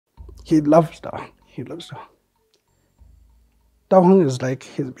he loves Tawang. He loves Tawang. Tawang is like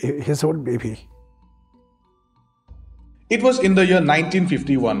his own baby. It was in the year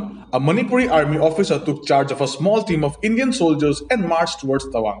 1951. A Manipuri army officer took charge of a small team of Indian soldiers and marched towards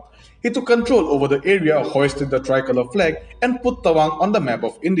Tawang. He took control over the area, hoisted the tricolor flag, and put Tawang on the map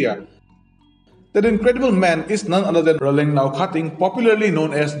of India. That incredible man is none other than Ralengnao Khathing, popularly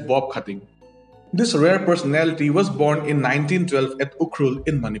known as Bob Khathing. This rare personality was born in 1912 at Ukhrul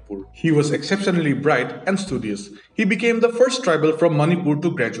in Manipur. He was exceptionally bright and studious. He became the first tribal from Manipur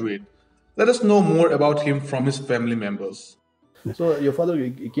to graduate. Let us know more about him from his family members. So your father,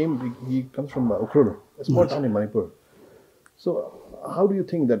 he comes from Ukhrul, a small town in Manipur. So how do you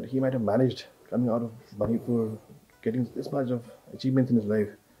think that he might have managed coming out of Manipur, getting this much of achievements in his life?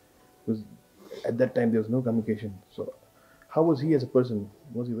 Because at that time there was no communication. So how was he as a person?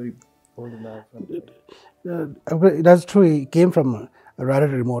 Was he very bold enough? That's true. He came from a rather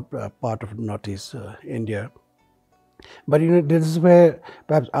remote part of northeast India. But this is where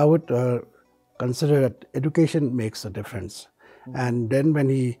perhaps I would consider that education makes a difference. And then when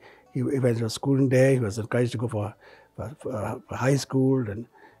he went to school there, he was encouraged to go for high school and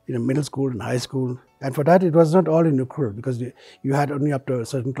middle school and high school. And for that, it was not all in Ukhrul, because you had only up to a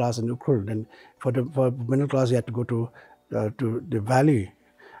certain class in Ukhrul. Then for middle class, you had to go to the valley.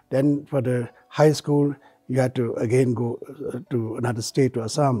 Then for the high school, you had to again go to another state, to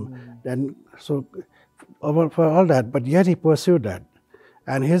Assam. Then so for all that, but yet he pursued that.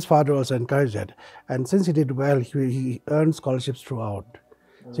 And his father also encouraged that. And since he did well, he earned scholarships throughout.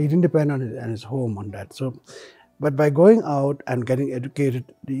 So he didn't depend on his home on that. So, but by going out and getting educated,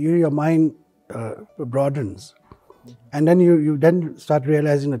 your mind broadens. And then you then start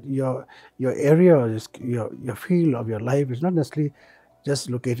realizing that your area, your field of your life is not necessarily just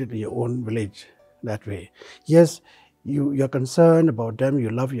located in your own village that way. Yes, you're concerned about them, you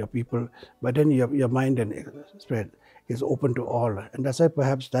love your people, but then your mind and spread is open to all. And that's why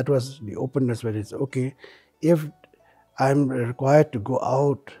perhaps that was the openness, where it's okay, if I'm required to go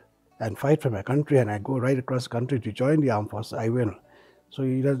out and fight for my country and I go right across the country to join the armed forces, I will. So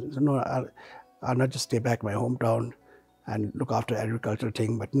he doesn't know, I'll not just stay back in my hometown and look after agricultural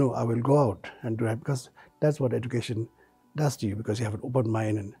thing, but no, I will go out and do that, because that's what education does to you, because you have an open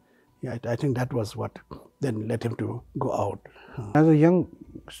mind. And yeah, I think that was what then led him to go out. As a young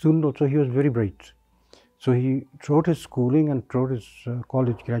student also, he was very bright. So he, throughout his schooling and throughout his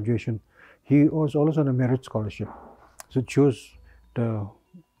college graduation, he was always on a merit scholarship. So it shows the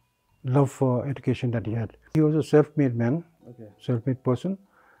love for education that he had. He was a self-made man, self-made person,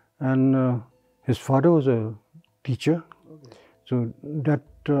 and his father was a teacher. So that,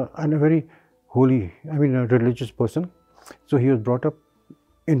 and a very holy, a religious person. So he was brought up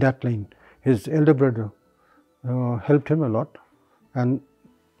in that line. His elder brother helped him a lot and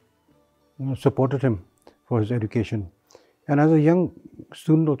supported him for his education. And as a young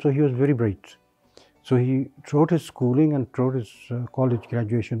student also, he was very bright. So he, throughout his schooling and throughout his college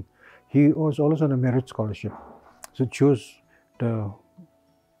graduation, he was always on a merit scholarship. So it shows the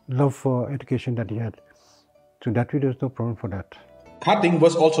love for education that he had. So that way there was no problem for that. Khathing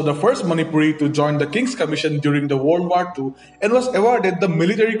was also the first Manipuri to join the King's Commission during the World War II and was awarded the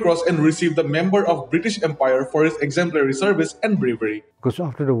Military Cross and received the Member of British Empire for his exemplary service and bravery. Because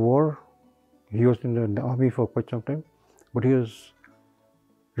after the war, he was in the army for quite some time, but he was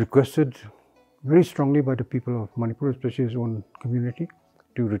requested very strongly by the people of Manipur, especially his own community,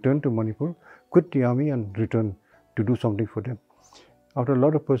 to return to Manipur, quit the army and return to do something for them. After a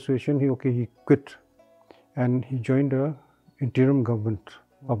lot of persuasion, he quit and he joined the interim government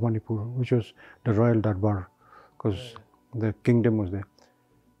of Manipur, which was the Royal Darbar, because the kingdom was there.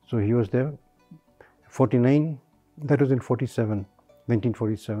 So he was there. 49, that was in 1947.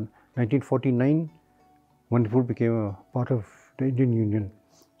 1949, Manipur became a part of the Indian Union.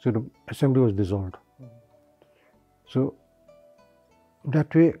 So the assembly was dissolved. So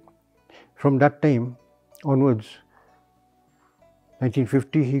that way, from that time onwards,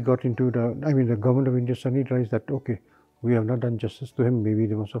 1950, he got into the government of India suddenly realized that, okay, we have not done justice to him, maybe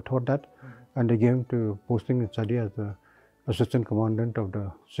they must have thought that. And they gave him to posting in Sadia as the assistant commandant of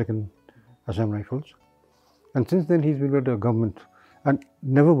the 2nd Assam Rifles. And since then, he's been with the government and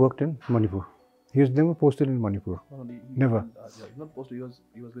never worked in Manipur. He was never posted in Manipur. Never. He was not posted,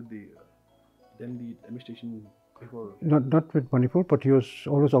 he was with the administration before. Not with Manipur, but he was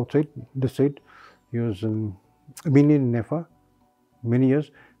always outside the state. He was mainly in Nefa, many years,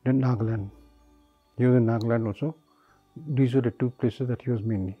 then Nagaland. He was in Nagaland also. These were the two places that he was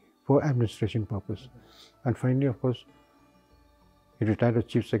mainly for administration purpose. And finally, of course, he retired as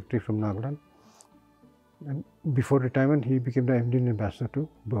Chief Secretary from Nagaland. And before retirement, he became the Indian ambassador to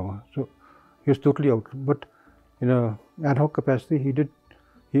Burma. So he was totally out. But in a ad hoc capacity,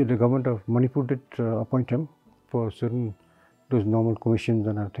 the government of Manipur did appoint him for certain those normal commissions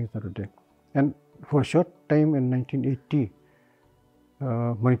and other things that were there. And for a short time in 1980,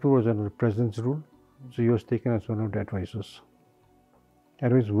 Manipur was under the president's rule, so he was taken as one of the advisors.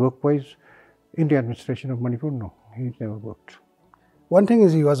 Otherwise, work-wise, in the administration of Manipur, no, he never worked. One thing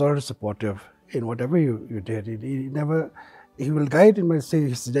is he was always supportive in whatever you did. He will guide and might say,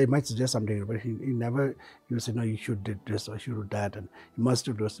 he might suggest something, but he will say, no, you should do this or you should do that, and you must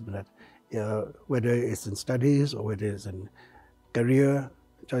do this and that. Whether it's in studies or whether it's in career,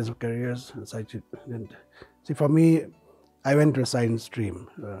 choice of careers and such. And see, for me, I went to a science stream.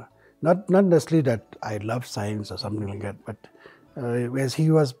 Not necessarily that I love science or something like that, but whereas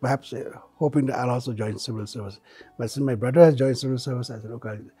he was perhaps hoping that I'll also join civil service. But since my brother has joined civil service, I said,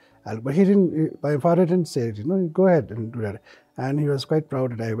 okay, but he didn't, my father didn't say it, go ahead and do that. And he was quite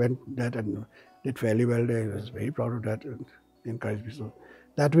proud that I went that and did fairly well there. He was very proud of that and encouraged me. So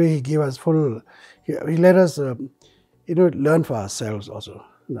that way he gave us full, he let us, learn for ourselves also,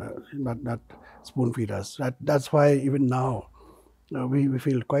 not spoon feed us. That's why even now we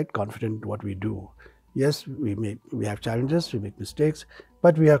feel quite confident in what we do. Yes, we have challenges, we make mistakes,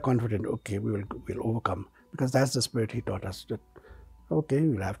 but we are confident. Okay, we'll overcome, because that's the spirit he taught us. That okay,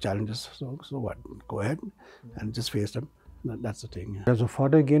 we'll have challenges. So what? Go ahead and just face them. That's the thing. As a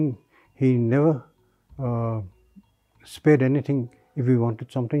father, again, he never spared anything. If we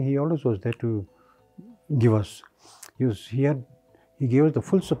wanted something, he always was there to give us. He gave us the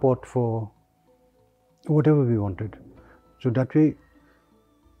full support for whatever we wanted. So that way,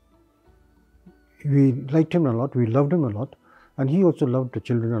 we liked him a lot, we loved him a lot, and he also loved the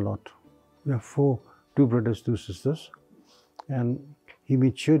children a lot. We have two brothers, 2 sisters, and he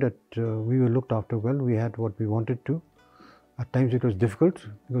made sure that we were looked after well. We had what we wanted to. At times it was difficult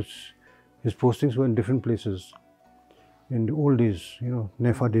because his postings were in different places. In the old days,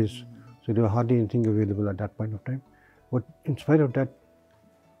 NEFA days, so there was hardly anything available at that point of time. But in spite of that,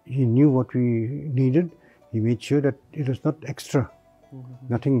 he knew what we needed. He made sure that it was not extra,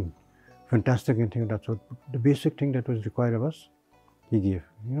 nothing fantastic, anything of that sort. The basic thing that was required of us, he gave.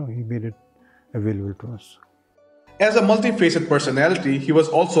 He made it available to us. As a multifaceted personality, he was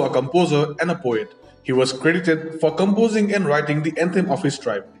also a composer and a poet. He was credited for composing and writing the anthem of his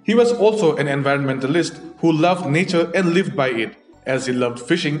tribe. He was also an environmentalist who loved nature and lived by it, as he loved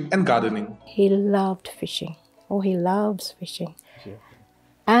fishing and gardening. He loved fishing. Oh, he loves fishing. Yeah.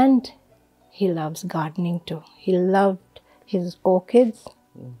 And he loves gardening too. He loved his orchids.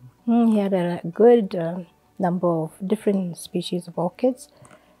 He had a good number of different species of orchids,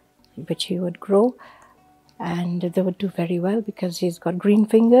 which he would grow. And they would do very well because he's got green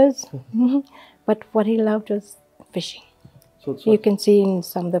fingers. But what he loved was fishing. So you can see in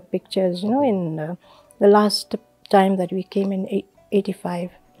some of the pictures, in the last time that we came in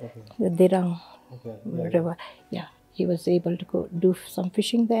 85, the Dirang River. Yeah, he was able to go do some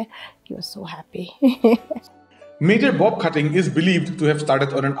fishing there. He was so happy. Major Bob Khathing is believed to have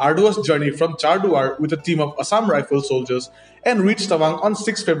started on an arduous journey from Charduar with a team of Assam Rifle soldiers and reached Tawang on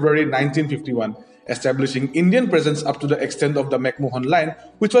 6 February 1951, establishing Indian presence up to the extent of the McMahon Line,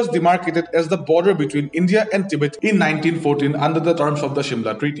 which was demarcated as the border between India and Tibet in 1914 under the terms of the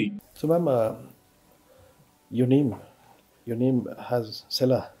Shimla Treaty. So, ma'am, your name has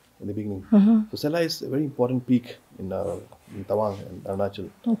Sela in the beginning. So, Sela is a very important peak in Tawang and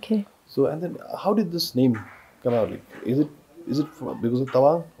Arunachal. Okay. So, and then how did this name come out? Is it because of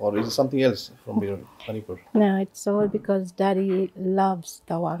Tawang, or is it something else from your Manipur? No, it's all because Daddy loves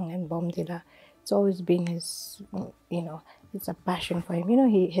Tawang and Bomdila. It's always been his, it's a passion for him,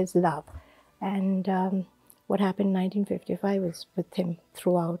 his love. And what happened in 1955 was with him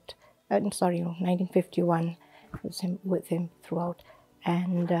throughout, 1951 was with him throughout.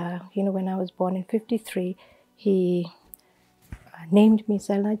 And, when I was born in 53, he named me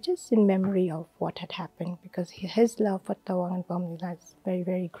Sela just in memory of what had happened, because his love for Tawang and Bomdila is very,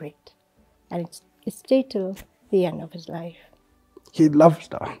 very great. And it stayed till the end of his life. He loves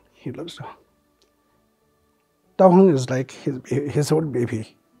Tawang. He loves Tawang. Tawang is like his own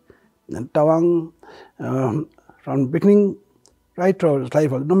baby. And Tawang, from beginning right throughout his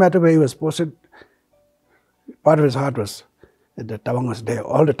life, no matter where he was posted, part of his heart was that Tawang was there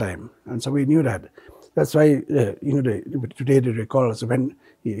all the time. And so we knew that. That's why, today they recall when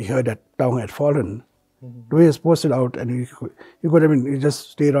he heard that Tawang had fallen, the way he was posted out, and he just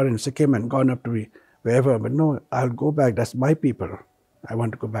stayed on in Sikkim and gone up to wherever. But no, I'll go back. That's my people. I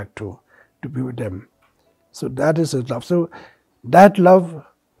want to go back to be with them. So that is his love. So that love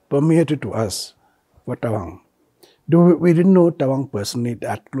permeated to us. for Tawang. Though we didn't know Tawang personally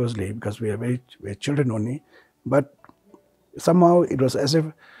that closely because we were children only, but somehow it was as if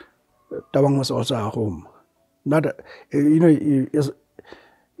Tawang was also our home. Not, it's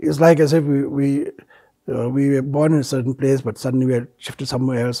like as if we were born in a certain place, but suddenly we are shifted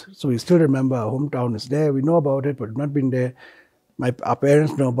somewhere else. So we still remember our hometown is there. We know about it, but we've not been there. Our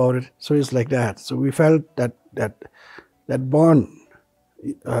parents know about it. So it's like that. So we felt that bond,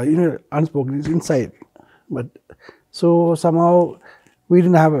 unspoken, is inside. But so somehow we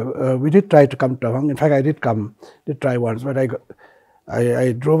didn't have. We did try to come to Tawang. In fact, I did try once, but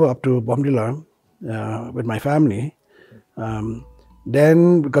I drove up to Bomdila with my family.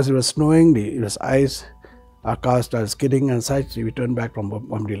 Then, because it was snowing, it was ice, our car started skidding and such. We turned back from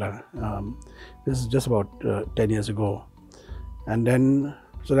Bomdila. This is just about 10 years ago. And then,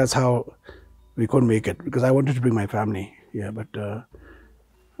 so that's how we couldn't make it, because I wanted to bring my family here. But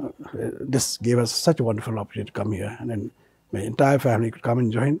this gave us such a wonderful opportunity to come here. And then my entire family could come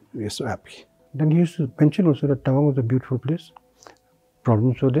and join. We are so happy. Then he used to mention also that Tawang was a beautiful place.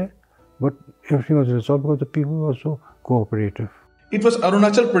 Problems were there, but everything was resolved because the people were so cooperative. It was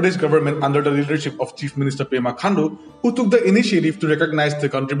Arunachal Pradesh government under the leadership of Chief Minister Pema Khandu who took the initiative to recognize the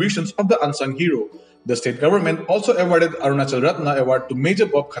contributions of the unsung hero. The state government also awarded Arunachal Ratna Award to Major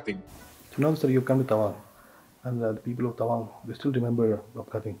Bob Khathing. So now, sir, you've come to Tawang, and the people of Tawang, they still remember Bob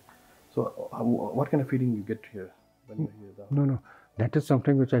Khathing. So what kind of feeling you get here when you're here? No, that is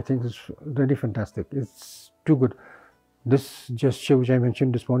something which I think is really fantastic. It's too good. This gesture which I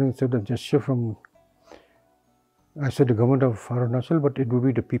mentioned this morning, said the gesture from, I said the government of Arunachal, but it would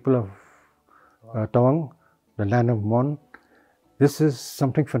be the people of Tawang, the land of Mon. This is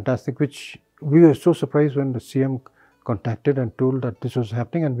something fantastic, which we were so surprised when the CM contacted and told that this was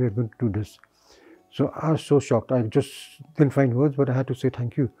happening and we are going to do this. So I was so shocked. I just didn't find words, but I had to say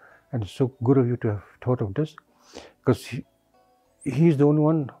thank you. And it's so good of you to have thought of this, because he's the only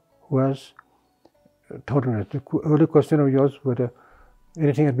one who has thought of it. The earlier question of yours, whether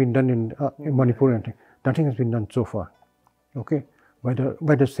anything has been done in Manipur, anything. Nothing has been done so far, okay, by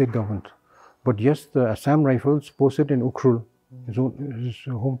the state government. But yes, the Assam Rifles posted in Ukhrul, his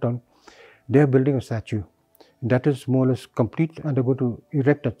hometown, they are building a statue. That is more or less complete, and they're going to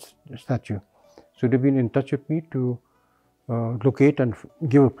erect that statue. So they've been in touch with me to locate and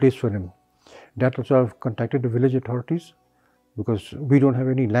give a place for him. That also I've contacted the village authorities, because we don't have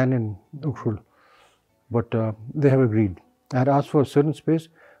any land in Ukhrul, but they have agreed. I had asked for a certain space,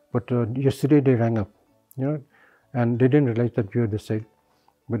 but yesterday they rang up, and they didn't realize that we were this side.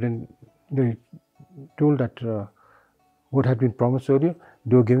 But then they told that what had been promised earlier,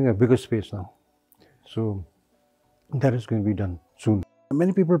 they were giving a bigger space now. So that is going to be done soon.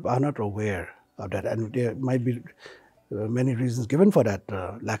 Many people are not aware of that, and there might be many reasons given for that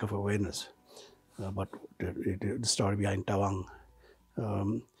lack of awareness about the story behind Tawang.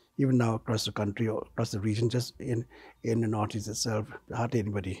 Even now across the country or across the region, just in the Northeast itself, hardly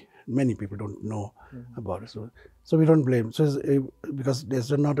anybody, many people don't know about it. So we don't blame. So because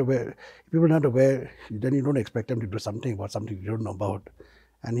they're not aware, if people are not aware, then you don't expect them to do something about something you don't know about.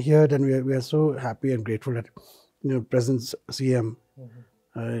 And here, then we are so happy and grateful that President CM,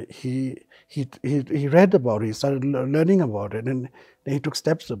 he read about it, he started learning about it, and then he took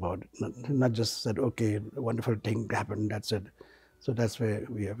steps about it. Not just said, okay, a wonderful thing happened, that's it. So that's where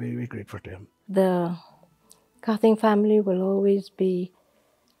we are very, very grateful to him. The Khathing family will always be,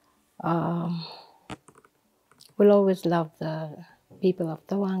 will always love the people of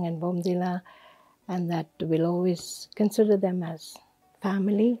Tawang and Bomdila, and that we'll always consider them as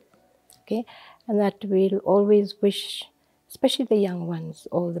family, okay? And that we'll always wish, especially the young ones,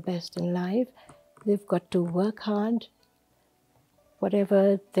 all the best in life. They've got to work hard.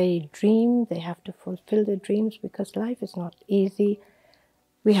 Whatever they dream, they have to fulfill their dreams, because life is not easy.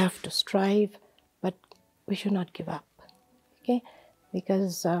 We have to strive, but we should not give up, okay?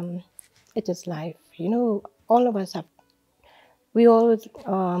 Because it is life. All of us we all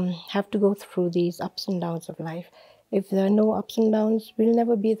have to go through these ups and downs of life. If there are no ups and downs, we'll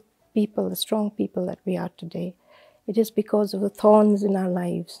never be the strong people that we are today. It is because of the thorns in our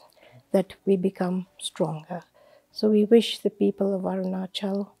lives that we become stronger. So we wish the people of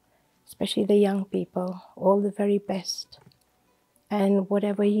Arunachal, especially the young people, all the very best. And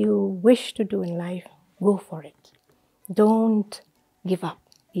whatever you wish to do in life, go for it. Don't give up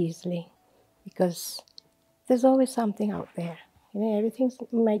easily, because there's always something out there. Everything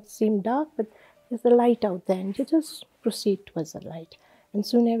might seem dark, but there's a light out there, and you just proceed towards the light, and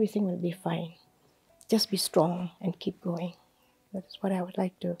soon everything will be fine. Just be strong and keep going. That's what I would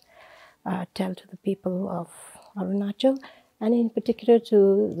like to tell to the people of Arunachal, And in particular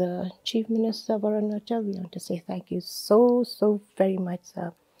to the Chief Minister of Arunachal, we want to say thank you so, so very much,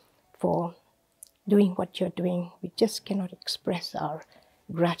 sir, for doing what you're doing. We just cannot express our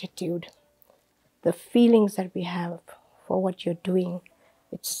gratitude. The feelings that we have for what you're doing,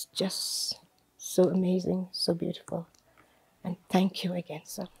 it's just so amazing, so beautiful. And thank you again,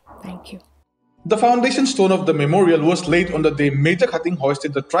 sir. Thank you. The foundation stone of the memorial was laid on the day Major Khathing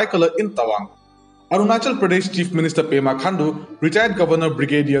hoisted the tricolour in Tawang. Arunachal Pradesh Chief Minister Pema Khandu, retired Governor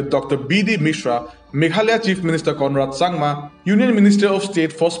Brigadier Dr. B.D. Mishra, Meghalaya Chief Minister Conrad Sangma, Union Minister of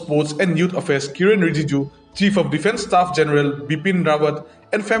State for Sports and Youth Affairs Kiren Rijiju, Chief of Defence Staff General Bipin Rawat,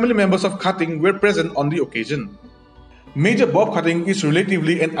 and family members of Khathing were present on the occasion. Major Bob Khathing is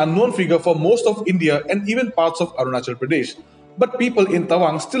relatively an unknown figure for most of India and even parts of Arunachal Pradesh. But people in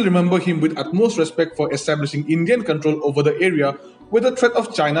Tawang still remember him with utmost respect for establishing Indian control over the area where the threat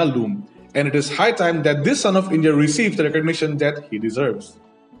of China loomed. And it is high time that this son of India receives the recognition that he deserves.